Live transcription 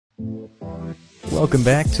Welcome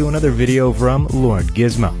back to another video from Lord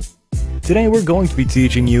Gizmo. Today we're going to be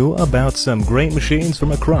teaching you about some great machines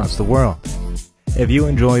from across the world. If you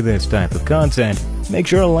enjoy this type of content, make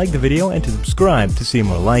sure to like the video and to subscribe to see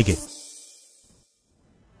more like it.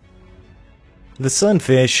 The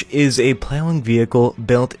Sunfish is a plowing vehicle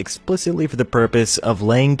built explicitly for the purpose of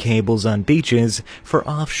laying cables on beaches for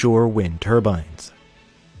offshore wind turbines.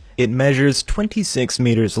 It measures 26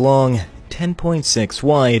 meters long, 10.6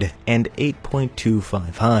 wide, and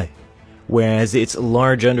 8.25 high, whereas its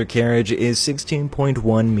large undercarriage is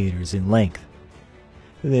 16.1 meters in length.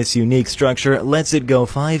 This unique structure lets it go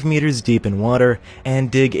 5 meters deep in water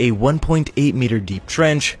and dig a 1.8 meter deep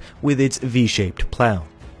trench with its V-shaped plow.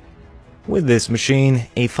 With this machine,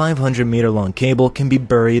 a 500 meter long cable can be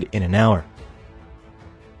buried in an hour.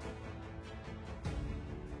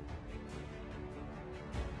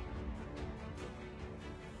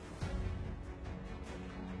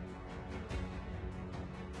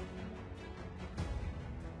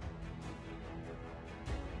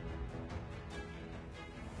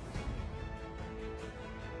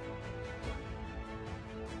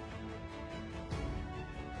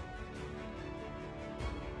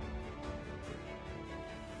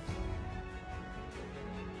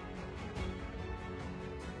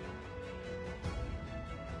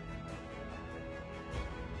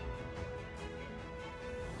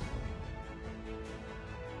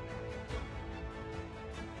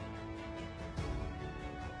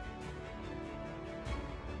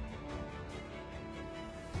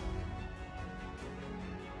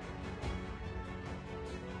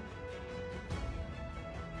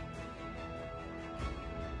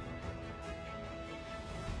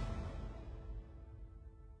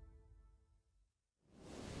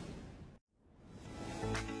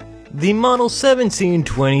 The Model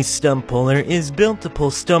 1720 stump puller is built to pull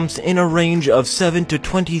stumps in a range of 7 to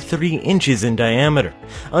 23 inches in diameter,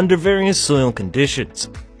 under various soil conditions.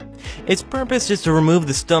 Its purpose is to remove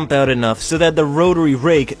the stump out enough so that the rotary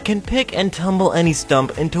rake can pick and tumble any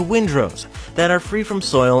stump into windrows that are free from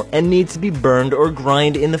soil and need to be burned or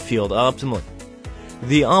grind in the field optimally.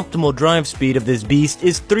 The optimal drive speed of this beast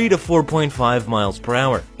is 3 to 4.5 miles per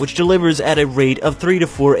hour, which delivers at a rate of 3 to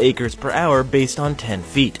 4 acres per hour based on 10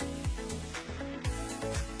 feet.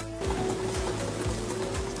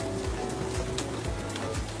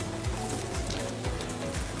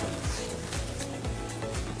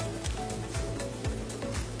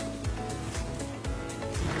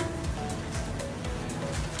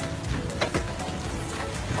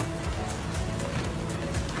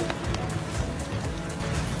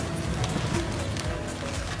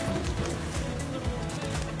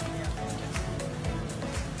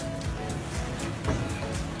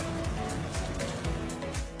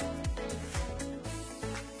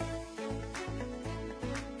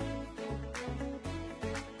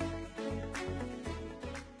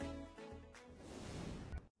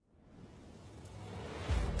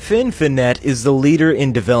 Finfinet is the leader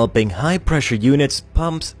in developing high-pressure units,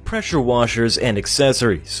 pumps, pressure washers, and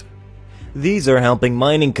accessories. These are helping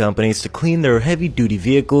mining companies to clean their heavy-duty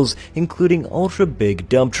vehicles, including ultra-big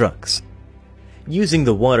dump trucks. Using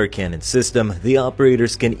the water cannon system, the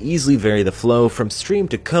operators can easily vary the flow from stream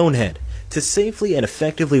to cone head to safely and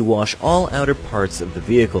effectively wash all outer parts of the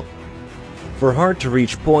vehicle. For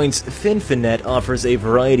hard-to-reach points, Finfinet offers a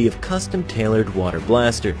variety of custom-tailored water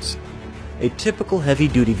blasters. A typical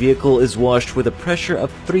heavy-duty vehicle is washed with a pressure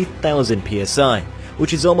of 3,000 psi,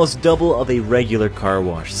 which is almost double of a regular car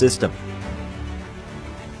wash system.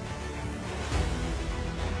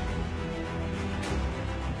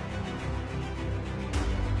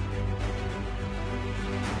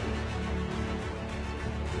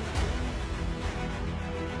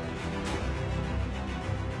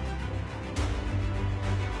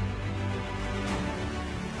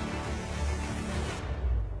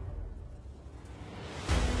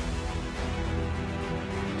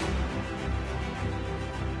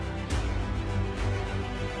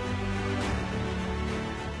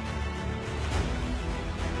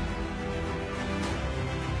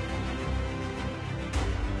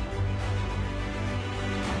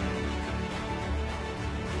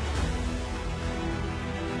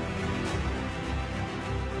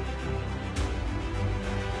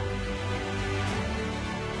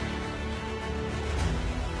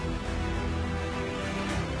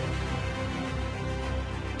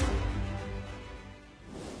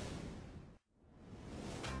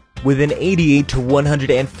 With an 88 to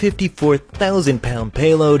 154,000 pound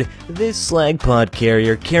payload, this slag pod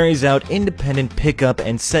carrier carries out independent pickup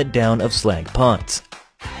and set down of slag pods.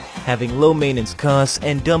 Having low maintenance costs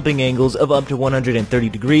and dumping angles of up to 130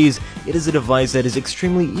 degrees, it is a device that is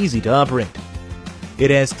extremely easy to operate. It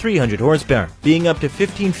has 300 horsepower, being up to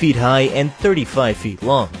 15 feet high and 35 feet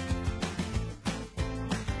long.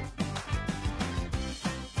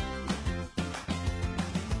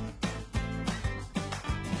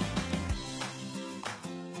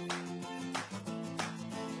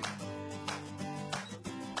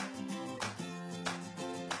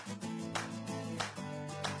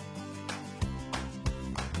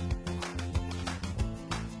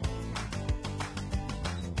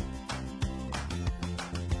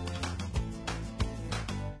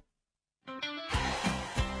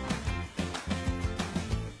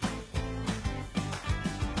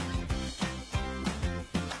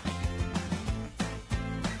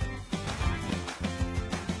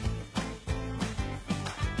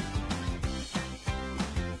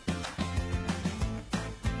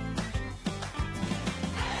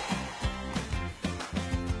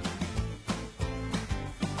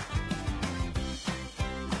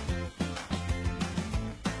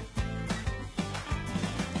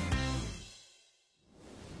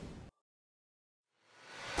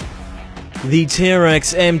 The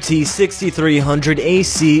Terex MT6300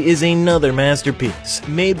 AC is another masterpiece,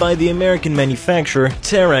 made by the American manufacturer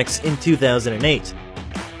Terex in 2008.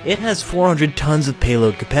 It has 400 tons of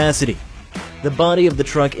payload capacity. The body of the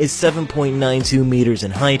truck is 7.92 meters in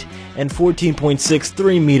height and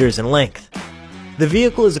 14.63 meters in length. The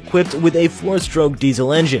vehicle is equipped with a 4-stroke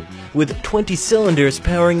diesel engine, with 20 cylinders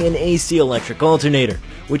powering an AC electric alternator,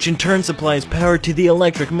 which in turn supplies power to the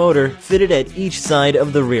electric motor fitted at each side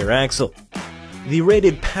of the rear axle. The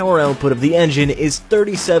rated power output of the engine is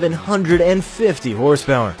 3,750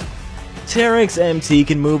 horsepower. Terex MT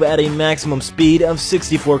can move at a maximum speed of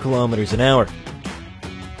 64 kilometers an hour.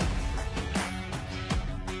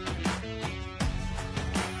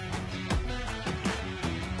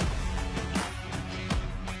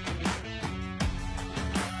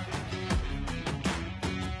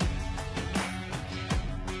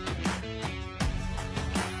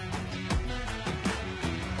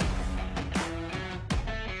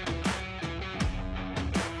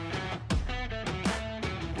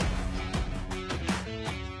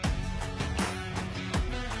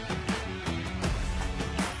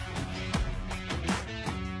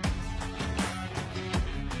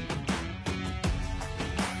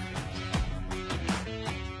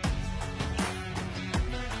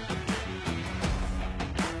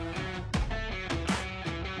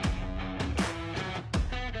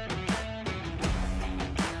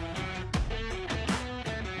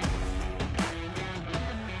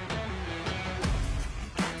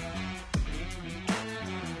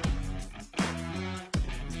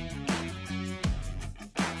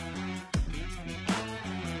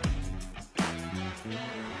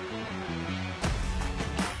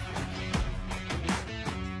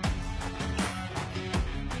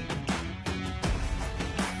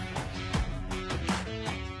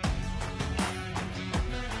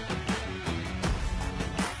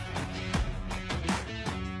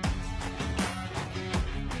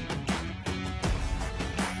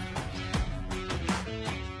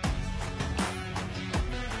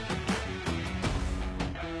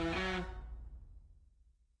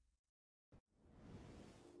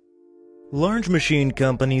 Large machine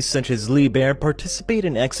companies such as Liebherr participate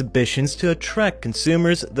in exhibitions to attract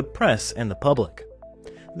consumers, the press, and the public.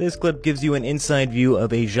 This clip gives you an inside view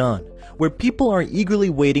of Agen, where people are eagerly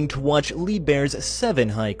waiting to watch Liebherr's 7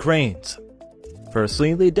 high cranes.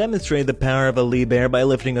 Firstly, they demonstrate the power of a Liebherr by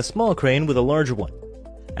lifting a small crane with a larger one.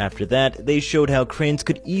 After that, they showed how cranes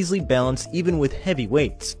could easily balance even with heavy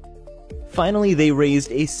weights. Finally, they raised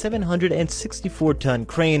a 764-ton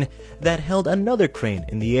crane that held another crane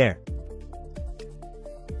in the air.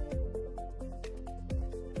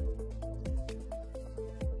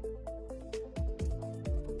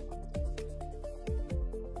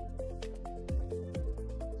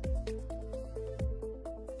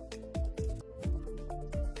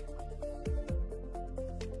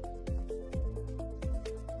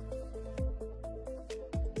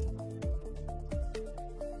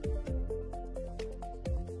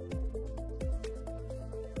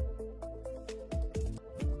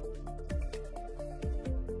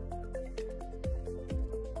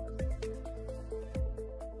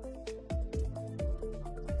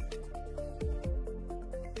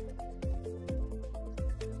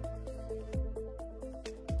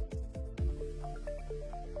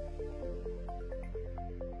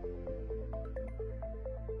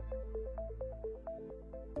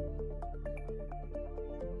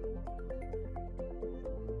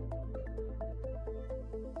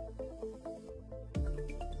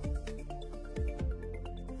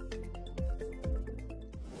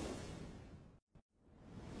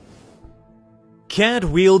 Cat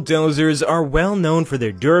wheel dozers are well known for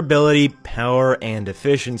their durability, power, and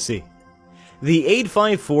efficiency. The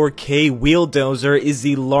 854K wheel dozer is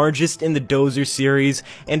the largest in the dozer series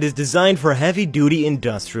and is designed for heavy-duty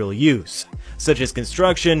industrial use, such as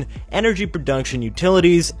construction, energy production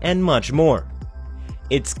utilities, and much more.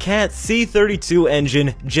 Its Cat C32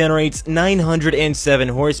 engine generates 907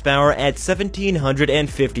 horsepower at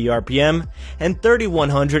 1750 RPM and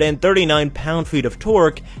 3139 pound-feet of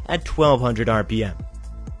torque at 1200 RPM.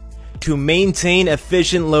 To maintain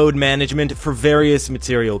efficient load management for various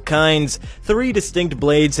material kinds, 3 distinct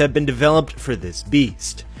blades have been developed for this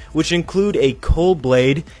beast, which include a coal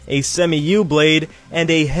blade, a semi-U blade, and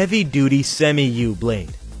a heavy-duty semi-U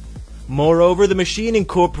blade. Moreover, the machine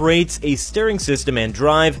incorporates a steering system and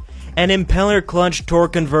drive, an impeller clutch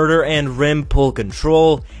torque converter and rim pull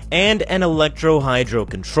control, and an electro-hydro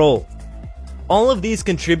control. All of these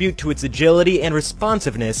contribute to its agility and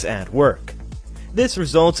responsiveness at work. This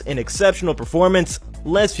results in exceptional performance,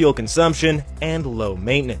 less fuel consumption, and low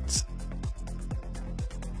maintenance.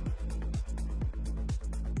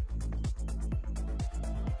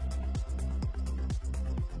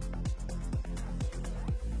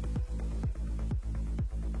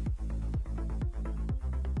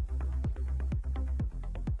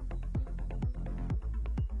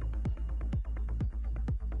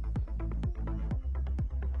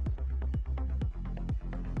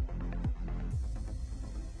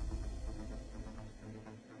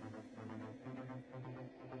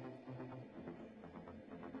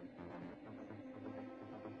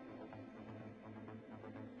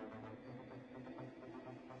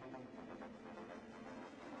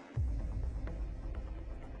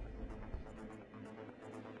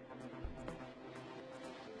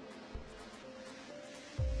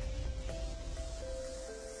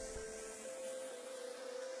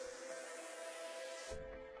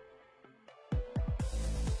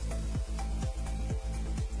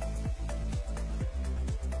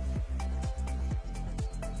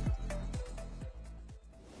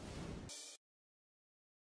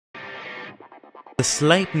 The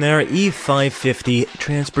Sleipner E550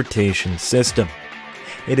 transportation system.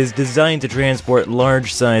 It is designed to transport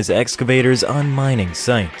large-size excavators on mining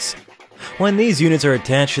sites. When these units are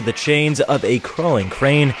attached to the chains of a crawling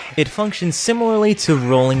crane, it functions similarly to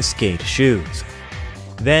rolling skate shoes.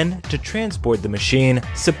 Then, to transport the machine,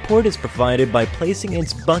 support is provided by placing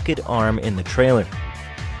its bucket arm in the trailer.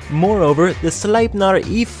 Moreover, the Sleipner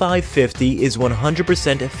E550 is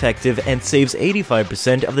 100% effective and saves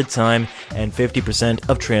 85% of the time and 50%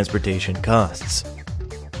 of transportation costs.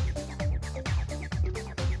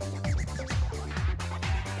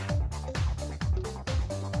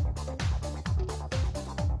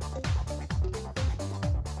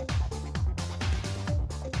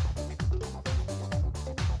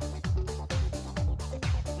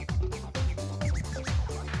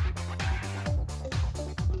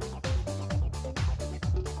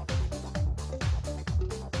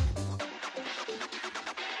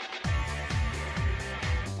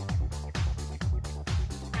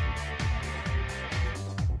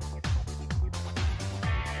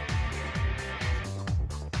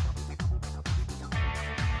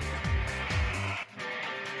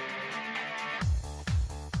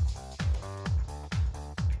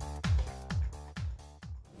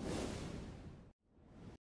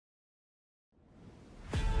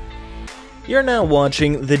 You're now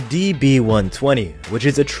watching the DB120, which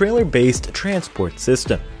is a trailer-based transport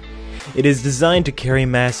system. It is designed to carry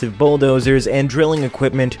massive bulldozers and drilling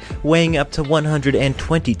equipment weighing up to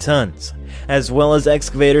 120 tons, as well as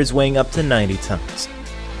excavators weighing up to 90 tons.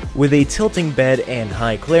 With a tilting bed and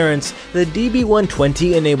high clearance, the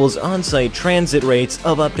DB120 enables on-site transit rates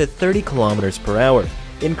of up to 30 km per hour,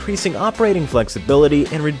 increasing operating flexibility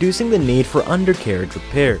and reducing the need for undercarriage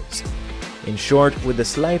repairs. In short, with the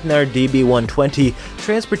Sleipner DB120,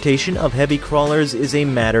 transportation of heavy crawlers is a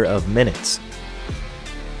matter of minutes.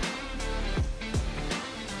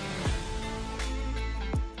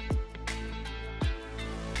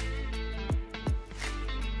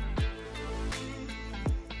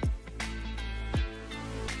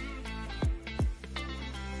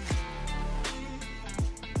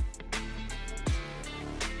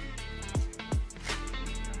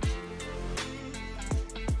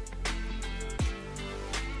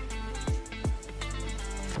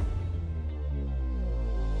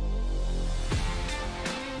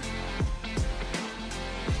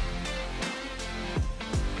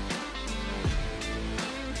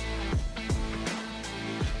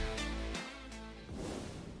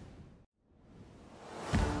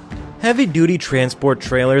 Heavy-duty transport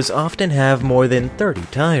trailers often have more than 30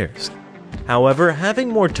 tires. However, having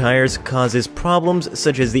more tires causes problems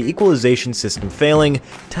such as the equalization system failing,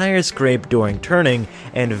 tire scrape during turning,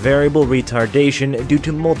 and variable retardation due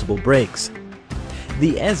to multiple brakes.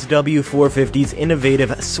 The SW450's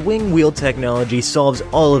innovative swing wheel technology solves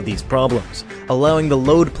all of these problems, allowing the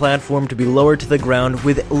load platform to be lowered to the ground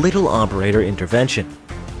with little operator intervention.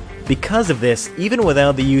 Because of this, even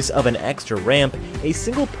without the use of an extra ramp, a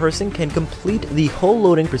single person can complete the whole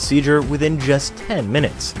loading procedure within just 10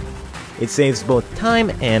 minutes. It saves both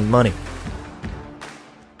time and money.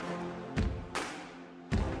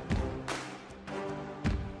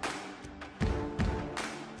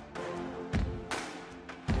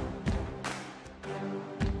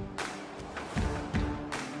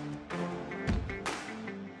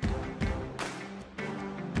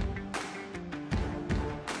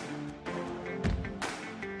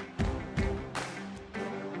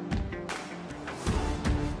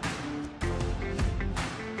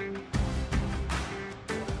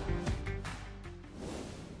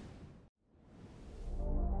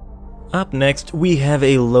 Up next, we have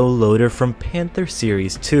a low loader from Panther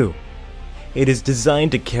Series 2. It is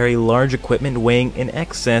designed to carry large equipment weighing in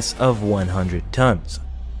excess of 100 tons.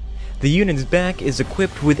 The unit's back is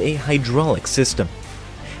equipped with a hydraulic system.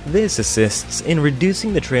 This assists in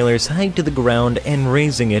reducing the trailer's height to the ground and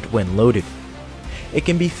raising it when loaded. It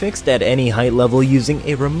can be fixed at any height level using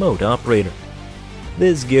a remote operator.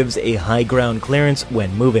 This gives a high ground clearance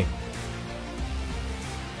when moving.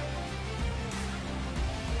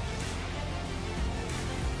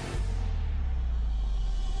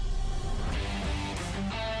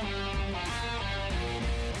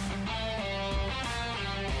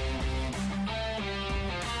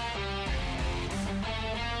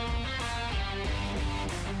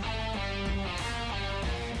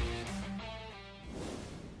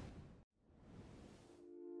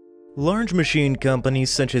 Large machine companies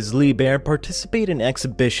such as Liebherr participate in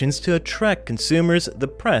exhibitions to attract consumers, the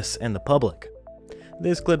press, and the public.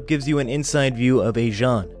 This clip gives you an inside view of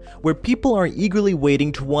Ajan, where people are eagerly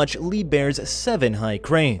waiting to watch Liebherr's 7 high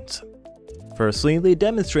cranes. Firstly, they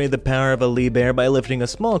demonstrated the power of a Liebherr by lifting a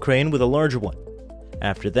small crane with a larger one.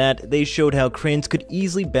 After that, they showed how cranes could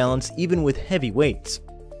easily balance even with heavy weights.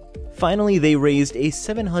 Finally, they raised a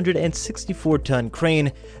 764-ton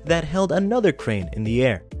crane that held another crane in the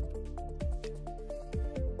air.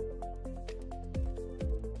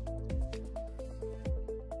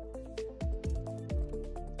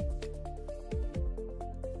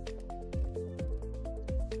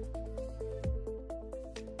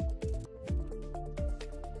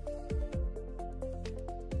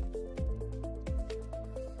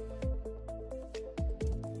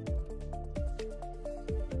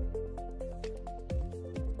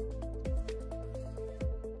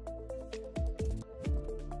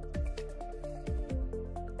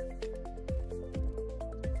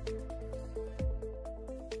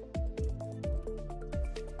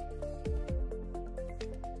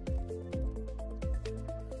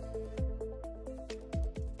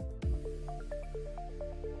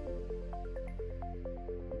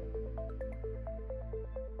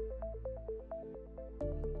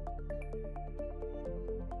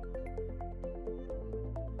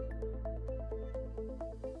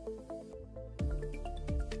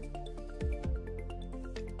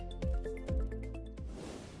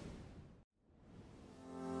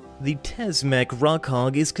 The Tesmec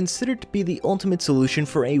Rockhog is considered to be the ultimate solution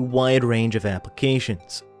for a wide range of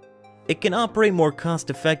applications. It can operate more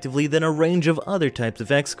cost-effectively than a range of other types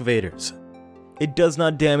of excavators. It does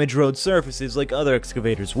not damage road surfaces like other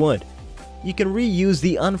excavators would. You can reuse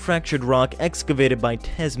the unfractured rock excavated by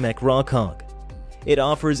Tesmec Rockhog. It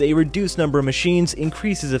offers a reduced number of machines,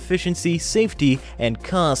 increases efficiency, safety, and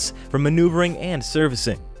costs for maneuvering and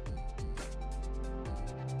servicing.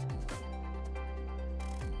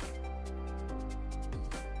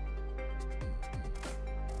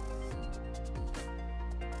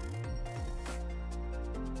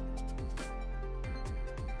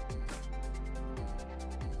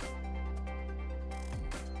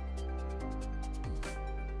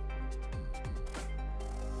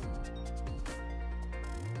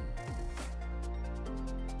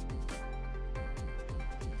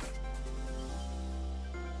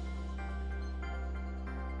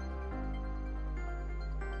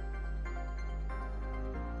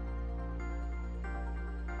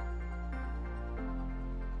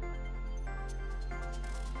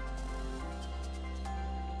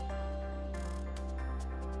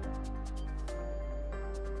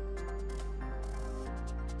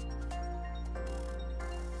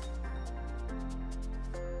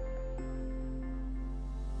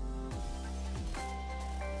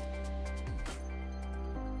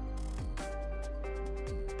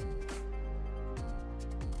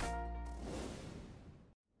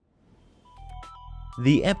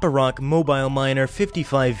 The Epiroc Mobile Miner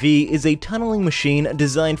 55V is a tunneling machine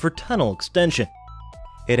designed for tunnel extension.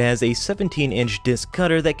 It has a 17-inch disc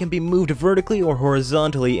cutter that can be moved vertically or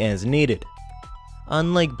horizontally as needed.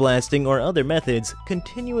 Unlike blasting or other methods,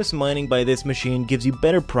 continuous mining by this machine gives you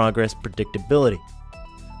better progress predictability.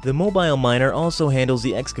 The mobile miner also handles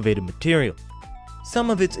the excavated material. Some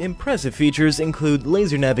of its impressive features include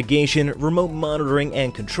laser navigation, remote monitoring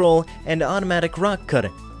and control, and automatic rock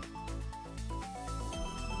cutting.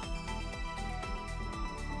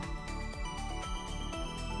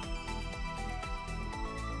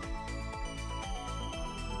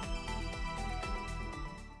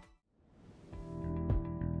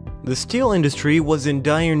 The steel industry was in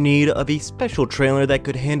dire need of a special trailer that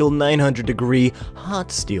could handle 900-degree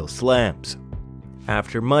hot steel slabs.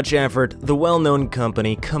 After much effort, the well-known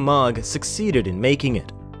company Kamag succeeded in making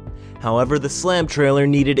it. However, the slab trailer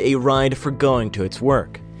needed a ride for going to its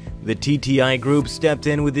work. The TTI Group stepped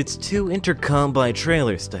in with its 2 intercombi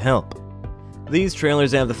trailers to help. These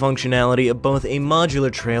trailers have the functionality of both a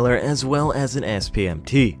modular trailer as well as an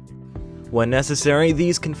SPMT. When necessary,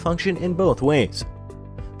 these can function in both ways.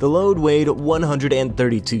 The load weighed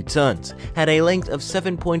 132 tons, had a length of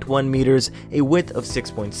 7.1 meters, a width of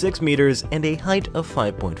 6.6 meters, and a height of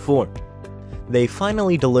 5.4. They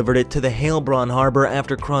finally delivered it to the Heilbronn harbor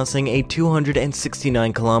after crossing a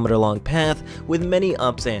 269-kilometer-long path with many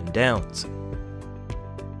ups and downs.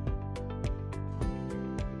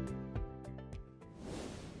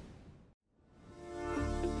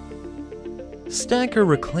 Stacker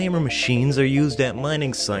reclaimer machines are used at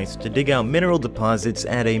mining sites to dig out mineral deposits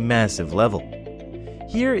at a massive level.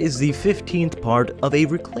 Here is the 15th part of a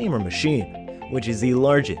reclaimer machine, which is the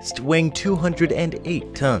largest, weighing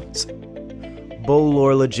 208 tons.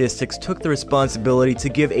 Bolor Logistics took the responsibility to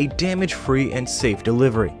give a damage-free and safe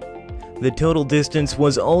delivery. The total distance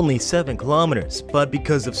was only 7 kilometers, but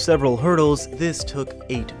because of several hurdles, this took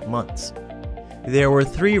 8 months. There were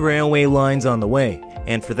 3 railway lines on the way,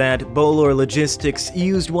 and for that, Bolor Logistics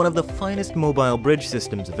used one of the finest mobile bridge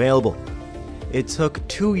systems available. It took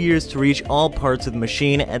 2 years to reach all parts of the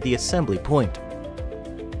machine at the assembly point.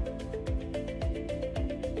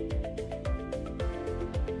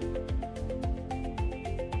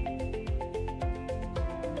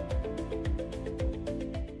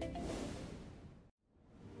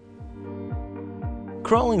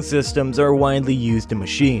 Crawling systems are widely used in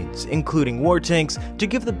machines, including war tanks, to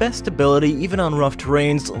give the best stability even on rough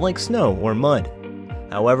terrains like snow or mud.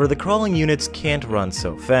 However, the crawling units can't run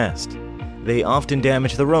so fast. They often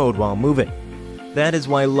damage the road while moving. That is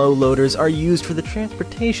why low loaders are used for the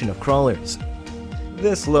transportation of crawlers.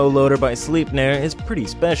 This low loader by Sleipner is pretty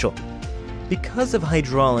special. Because of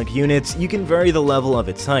hydraulic units, you can vary the level of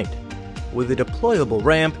its height. With a deployable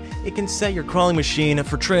ramp, it can set your crawling machine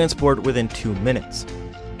for transport within 2 minutes.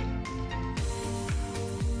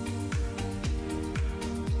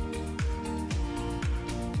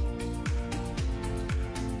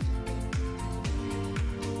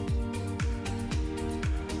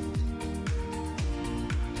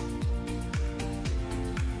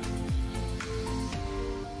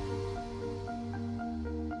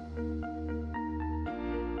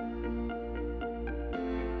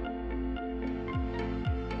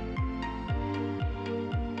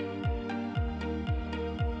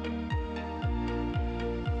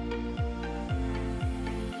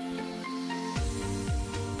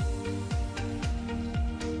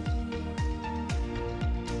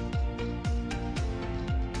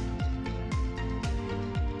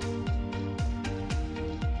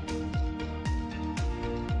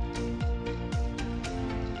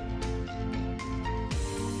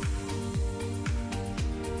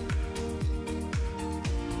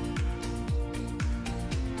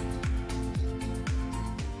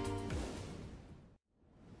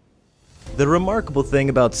 The remarkable thing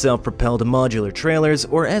about self-propelled modular trailers,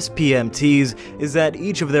 or SPMTs, is that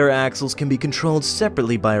each of their axles can be controlled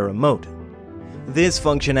separately by a remote. This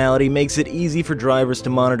functionality makes it easy for drivers to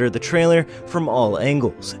monitor the trailer from all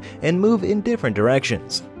angles and move in different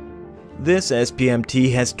directions. This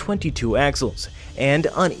SPMT has 22 axles, and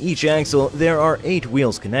on each axle there are 8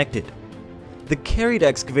 wheels connected. The carried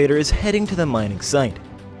excavator is heading to the mining site.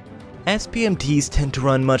 SPMTs tend to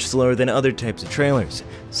run much slower than other types of trailers,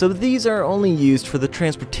 so these are only used for the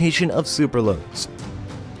transportation of superloads.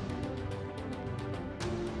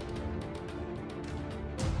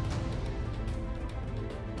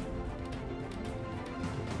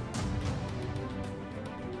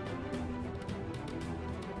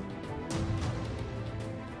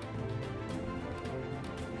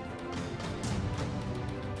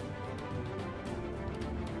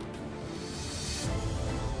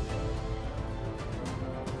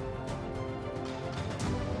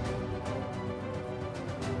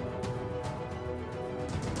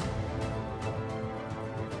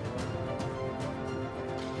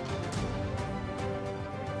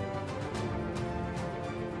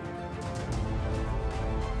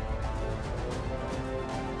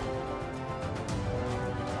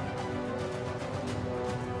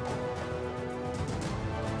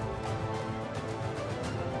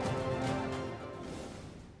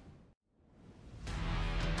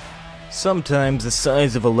 Sometimes the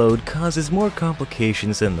size of a load causes more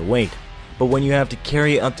complications than the weight, but when you have to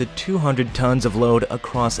carry up to 200 tons of load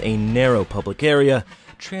across a narrow public area,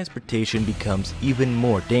 transportation becomes even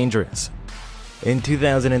more dangerous. In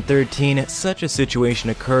 2013, such a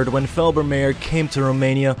situation occurred when Felbermayr came to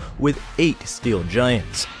Romania with 8 steel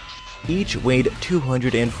giants. Each weighed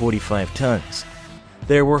 245 tons.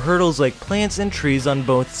 There were hurdles like plants and trees on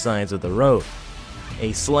both sides of the road.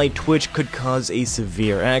 A slight twitch could cause a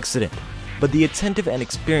severe accident, but the attentive and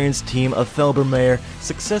experienced team of Felbermayr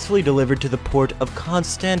successfully delivered to the port of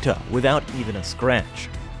Constanta without even a scratch.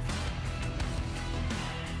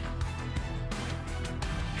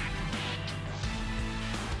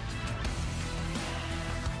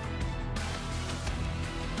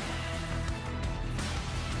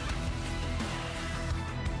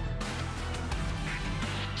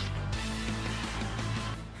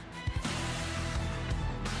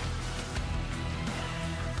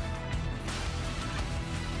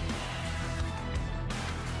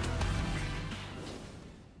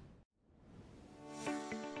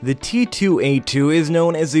 The T2A2 is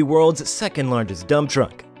known as the world's second largest dump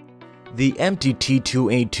truck. The empty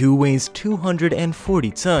T2A2 weighs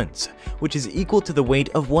 240 tons, which is equal to the weight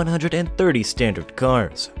of 130 standard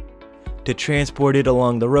cars. To transport it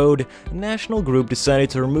along the road, National Group decided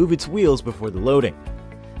to remove its wheels before the loading.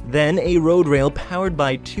 Then a road rail powered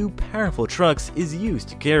by 2 powerful trucks is used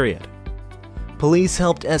to carry it. Police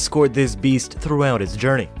helped escort this beast throughout its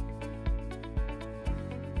journey.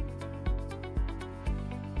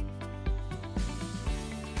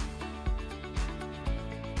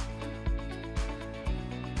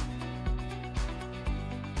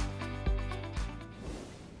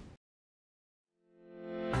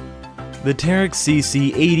 The Terex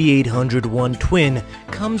CC 8801 Twin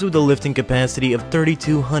comes with a lifting capacity of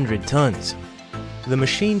 3,200 tons. The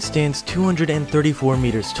machine stands 234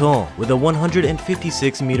 meters tall with a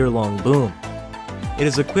 156 meter long boom. It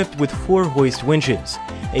is equipped with 4 hoist winches,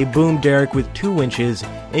 a boom derrick with 2 winches,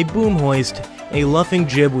 a boom hoist, a luffing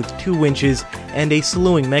jib with 2 winches, and a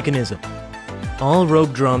slewing mechanism. All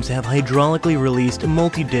rope drums have hydraulically released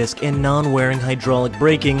multi-disc and non-wearing hydraulic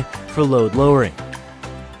braking for load lowering.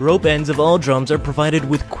 Rope ends of all drums are provided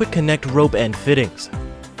with quick connect rope end fittings.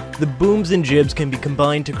 The booms and jibs can be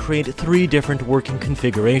combined to create 3 different working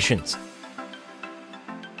configurations.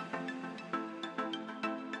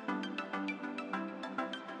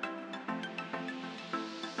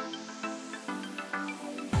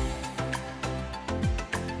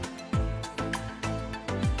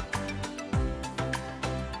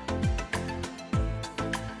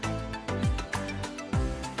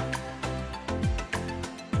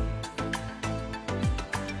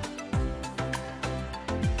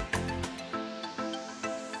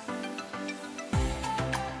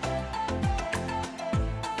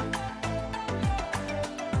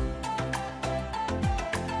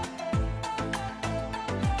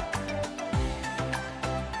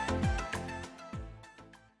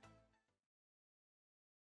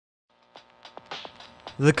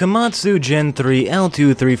 The Komatsu Gen 3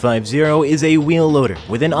 L2350 is a wheel loader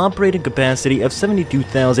with an operating capacity of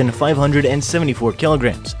 72,574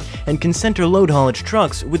 kilograms and can center load haulage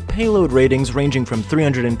trucks with payload ratings ranging from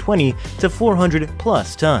 320 to 400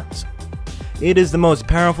 plus tons. It is the most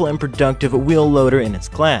powerful and productive wheel loader in its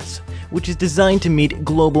class, which is designed to meet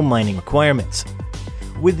global mining requirements.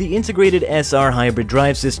 With the integrated SR hybrid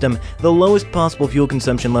drive system, the lowest possible fuel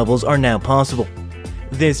consumption levels are now possible.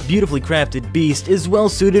 This beautifully crafted beast is well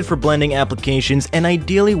suited for blending applications and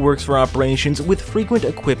ideally works for operations with frequent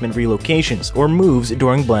equipment relocations or moves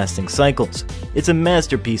during blasting cycles. It's a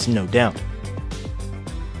masterpiece, no doubt.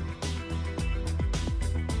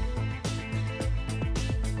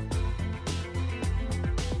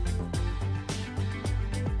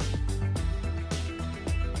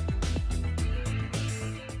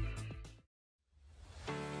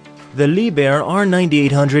 The Liebherr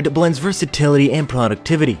R9800 blends versatility and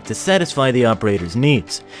productivity to satisfy the operator's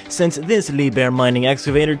needs, since this Liebherr mining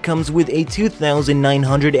excavator comes with a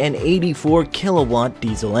 2,984 kilowatt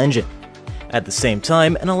diesel engine. At the same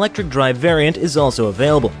time, an electric drive variant is also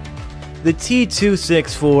available. The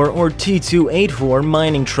T264 or T284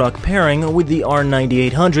 mining truck pairing with the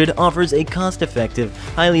R9800 offers a cost-effective,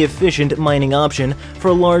 highly efficient mining option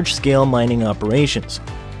for large-scale mining operations.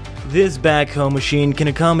 This backhoe machine can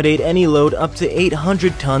accommodate any load up to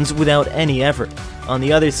 800 tons without any effort. On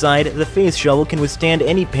the other side, the face shovel can withstand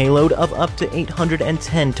any payload of up to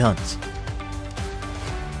 810 tons.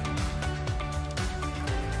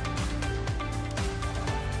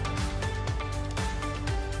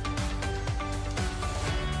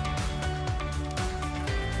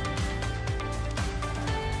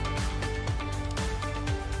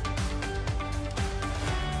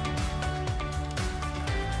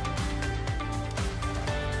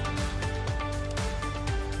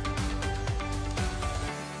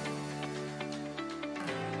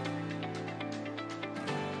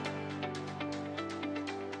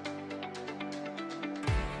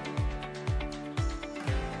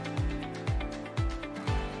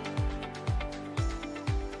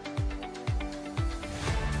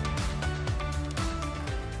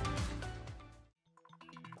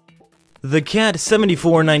 The CAT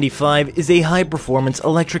 7495 is a high-performance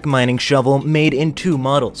electric mining shovel made in two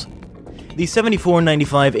models. The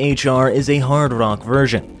 7495HR is a hard rock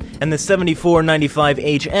version, and the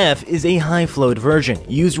 7495HF is a high-float version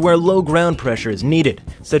used where low ground pressure is needed,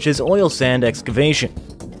 such as oil sand excavation.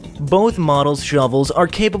 Both models' shovels are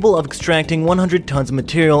capable of extracting 100 tons of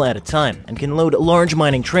material at a time and can load large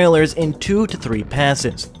mining trailers in 2 to 3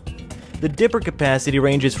 passes. The dipper capacity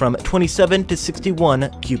ranges from 27 to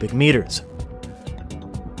 61 cubic meters.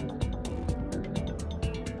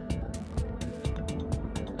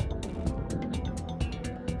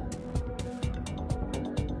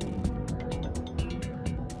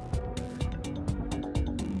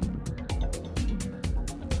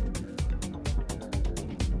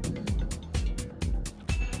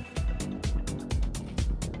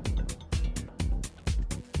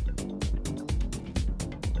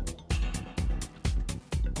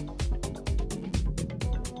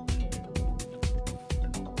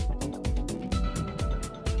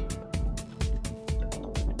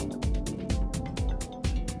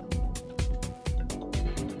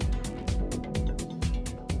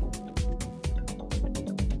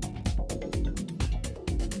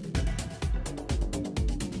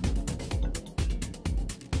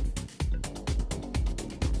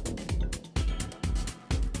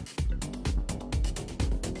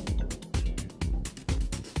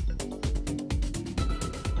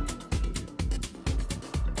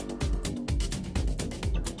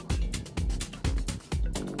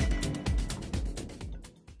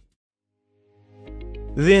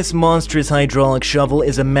 This monstrous hydraulic shovel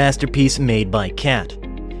is a masterpiece made by CAT.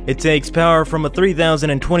 It takes power from a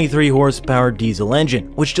 3,023 horsepower diesel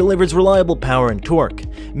engine, which delivers reliable power and torque,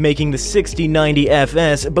 making the 6090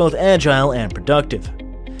 FS both agile and productive.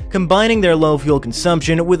 Combining their low fuel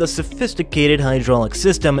consumption with a sophisticated hydraulic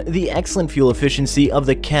system, the excellent fuel efficiency of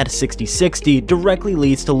the CAT 6060 directly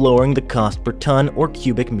leads to lowering the cost per ton or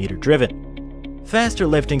cubic meter driven. Faster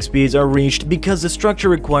lifting speeds are reached because the structure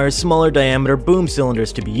requires smaller diameter boom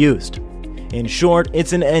cylinders to be used. In short,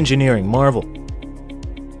 it's an engineering marvel.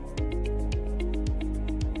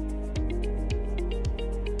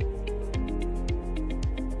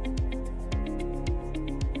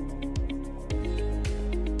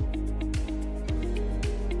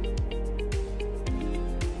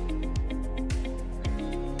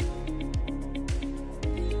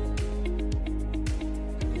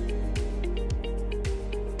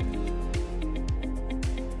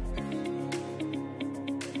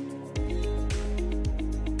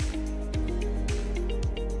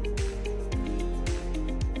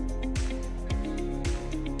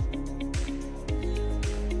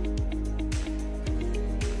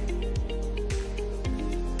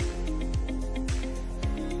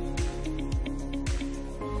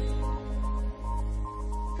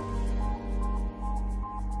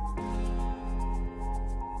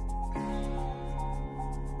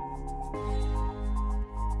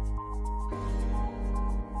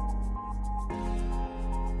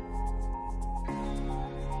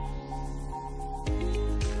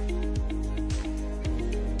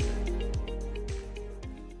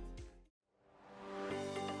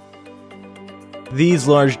 These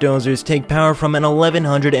large dozers take power from an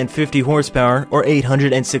 1150 horsepower or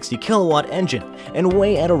 860 kilowatt engine and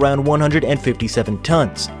weigh at around 157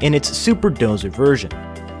 tons in its super dozer version.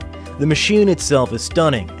 The machine itself is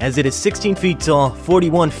stunning, as it is 16 feet tall,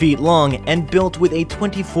 41 feet long, and built with a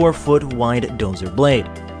 24-foot wide dozer blade.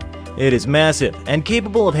 It is massive and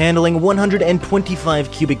capable of handling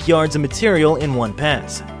 125 cubic yards of material in one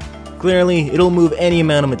pass. Clearly, it'll move any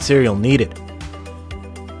amount of material needed.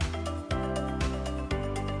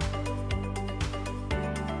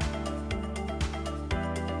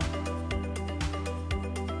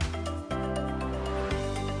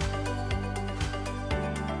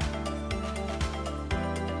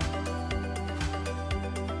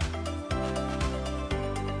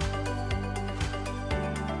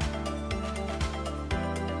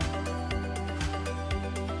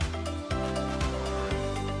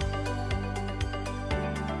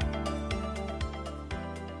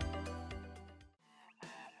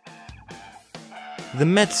 The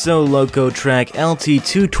Metso Loco-Track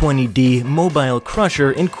LT220D mobile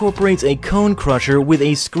crusher incorporates a cone crusher with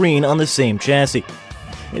a screen on the same chassis.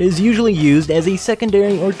 It is usually used as a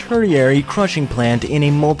secondary or tertiary crushing plant in a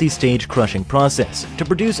multi-stage crushing process to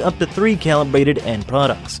produce up to 3 calibrated end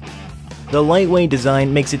products. The lightweight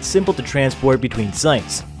design makes it simple to transport between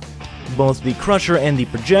sites. Both the crusher and the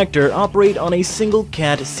projector operate on a single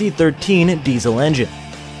CAT C13 diesel engine.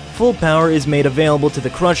 Full power is made available to the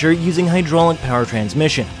crusher using hydraulic power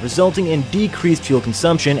transmission, resulting in decreased fuel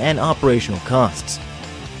consumption and operational costs.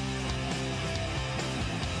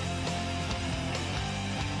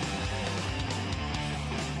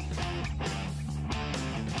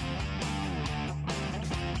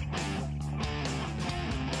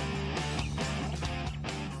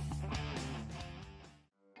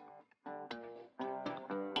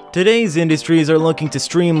 Today's industries are looking to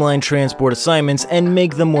streamline transport assignments and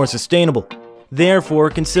make them more sustainable. Therefore,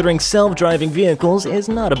 considering self-driving vehicles is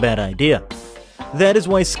not a bad idea. That is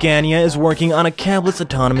why Scania is working on a cabless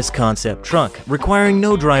autonomous concept truck, requiring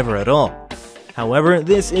no driver at all. However,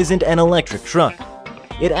 this isn't an electric truck.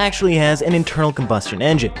 It actually has an internal combustion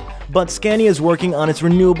engine, but Scania is working on its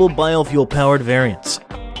renewable biofuel-powered variants.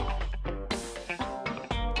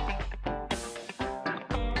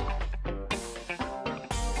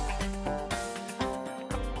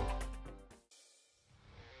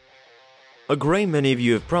 A great many of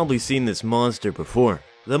you have probably seen this monster before,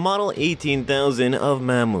 the Model 18,000 of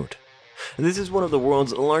Mammut. This is one of the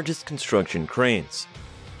world's largest construction cranes.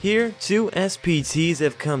 Here, two SPTs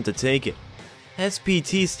have come to take it.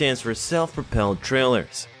 SPT stands for self-propelled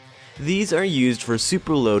trailers. These are used for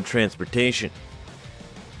superload transportation.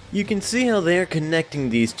 You can see how they are connecting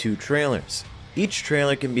these two trailers. Each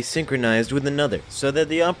trailer can be synchronized with another so that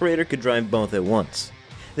the operator could drive both at once.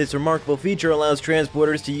 This remarkable feature allows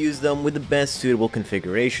transporters to use them with the best suitable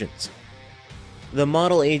configurations. The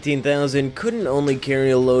Model 18,000 couldn't only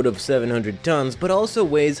carry a load of 700 tons, but also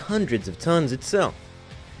weighs hundreds of tons itself.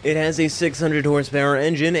 It has a 600 horsepower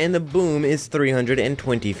engine and the boom is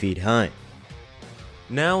 320 feet high.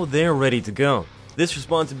 Now they're ready to go. This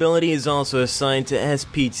responsibility is also assigned to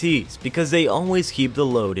SPTs because they always keep the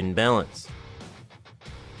load in balance.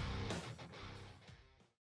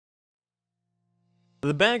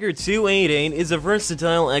 The Bagger 288 is a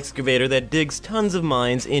versatile excavator that digs tons of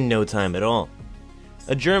mines in no time at all.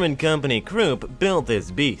 A German company, Krupp, built this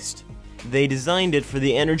beast. They designed it for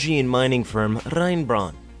the energy and mining firm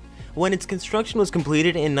Rheinbronn. When its construction was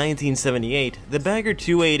completed in 1978, the Bagger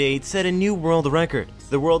 288 set a new world record,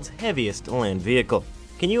 the world's heaviest land vehicle.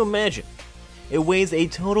 Can you imagine? It weighs a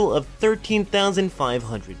total of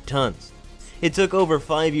 13,500 tons. It took over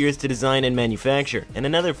 5 years to design and manufacture, and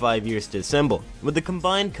another 5 years to assemble, with the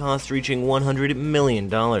combined cost reaching $100 million.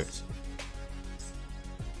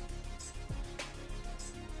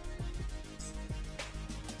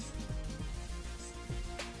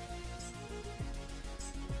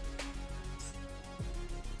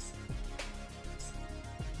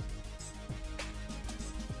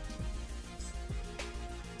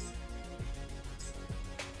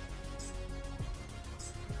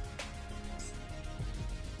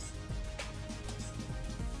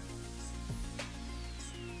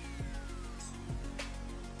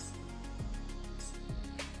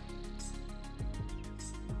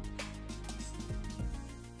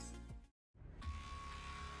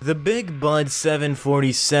 The Big Bud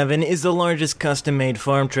 747 is the largest custom-made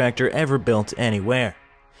farm tractor ever built anywhere.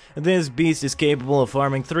 This beast is capable of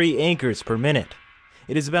farming 3 acres per minute.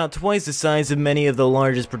 It is about twice the size of many of the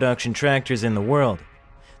largest production tractors in the world.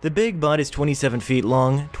 The Big Bud is 27 feet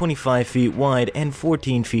long, 25 feet wide, and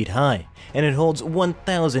 14 feet high, and it holds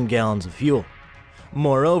 1,000 gallons of fuel.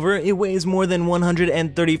 Moreover, it weighs more than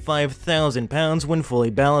 135,000 pounds when fully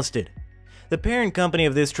ballasted. The parent company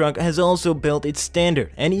of this truck has also built its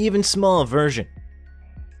standard and even small version.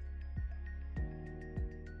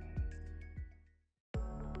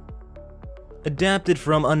 Adapted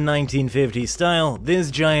from a 1950s style,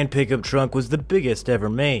 this giant pickup truck was the biggest ever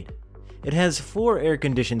made. It has 4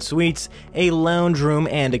 air-conditioned suites, a lounge room,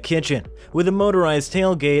 and a kitchen, with a motorized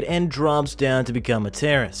tailgate and drops down to become a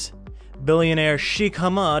terrace. Billionaire Sheikh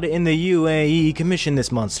Hamad in the UAE commissioned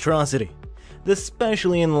this monstrosity. The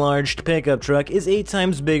specially enlarged pickup truck is 8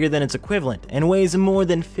 times bigger than its equivalent and weighs more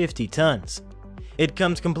than 50 tons. It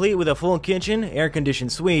comes complete with a full kitchen,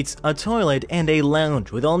 air-conditioned suites, a toilet, and a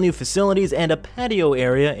lounge with all new facilities and a patio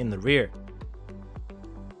area in the rear.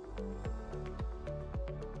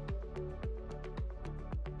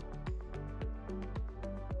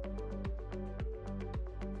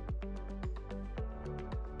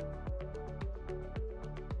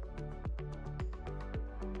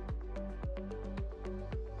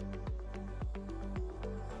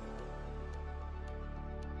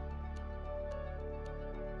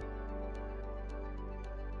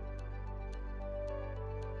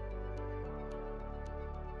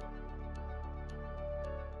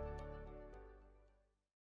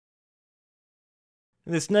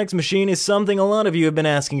 This next machine is something a lot of you have been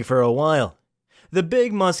asking for a while. The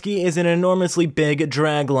Big Muskie is an enormously big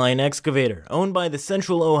dragline excavator owned by the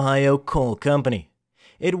Central Ohio Coal Company.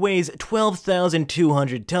 It weighs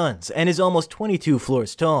 12,200 tons and is almost 22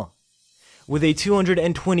 floors tall. With a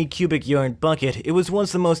 220 cubic yard bucket, it was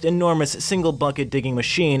once the most enormous single bucket digging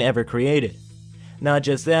machine ever created. Not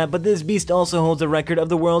just that, but this beast also holds the record of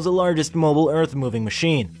the world's largest mobile earth-moving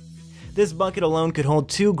machine. This bucket alone could hold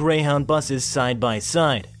 2 Greyhound buses side by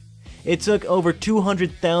side. It took over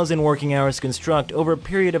 200,000 working hours to construct over a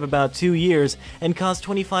period of about 2 years and cost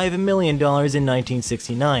 $25 million in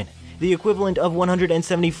 1969, the equivalent of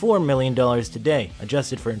 $174 million today,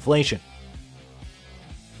 adjusted for inflation.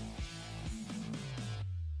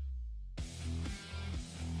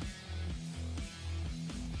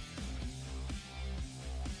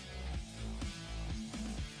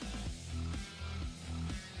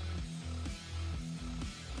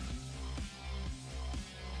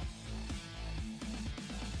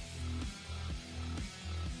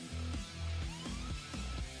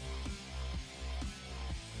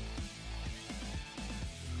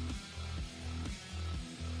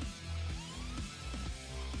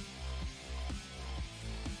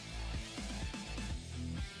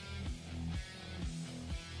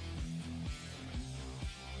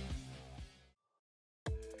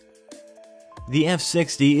 The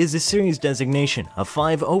F-60 is a series designation of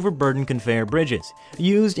 5 overburden conveyor bridges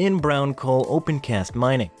used in brown coal open-cast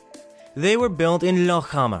mining. They were built in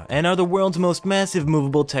Lochhammer and are the world's most massive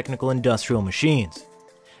movable technical industrial machines.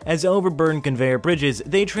 As overburden conveyor bridges,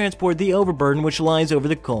 they transport the overburden which lies over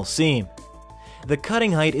the coal seam. The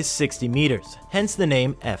cutting height is 60 meters, hence the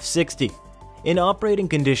name F-60. In operating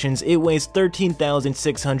conditions, it weighs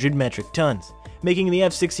 13,600 metric tons, making the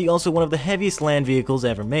F-60 also one of the heaviest land vehicles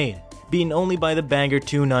ever made, beaten only by the Bangor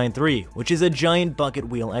 293, which is a giant bucket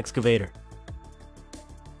wheel excavator.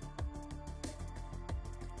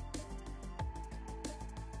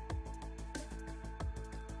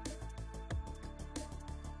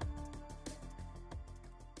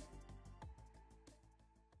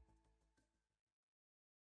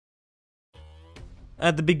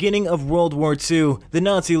 At the beginning of World War II, the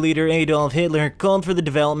Nazi leader Adolf Hitler called for the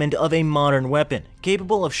development of a modern weapon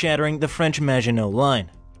capable of shattering the French Maginot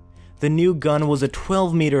Line. The new gun was a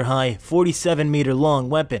 12-meter-high, 47-meter-long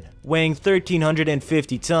weapon, weighing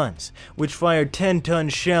 1,350 tons, which fired 10-ton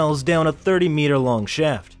shells down a 30-meter-long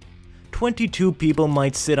shaft. 22 people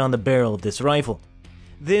might sit on the barrel of this rifle.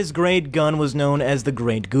 This great gun was known as the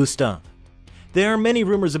Great Gustav. There are many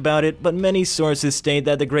rumors about it, but many sources state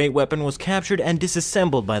that the great weapon was captured and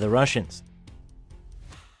disassembled by the Russians.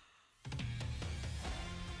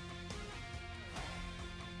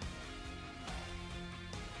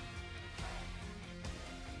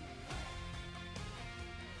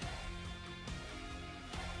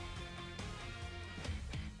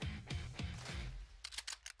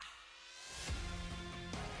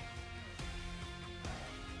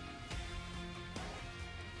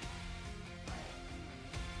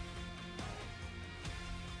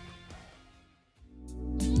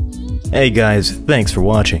 Hey guys, thanks for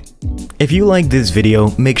watching. If you liked this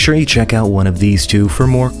video, make sure you check out one of these two for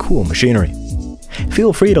more cool machinery.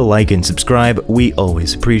 Feel free to like and subscribe, we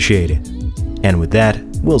always appreciate it. And with that,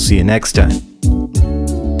 we'll see you next time.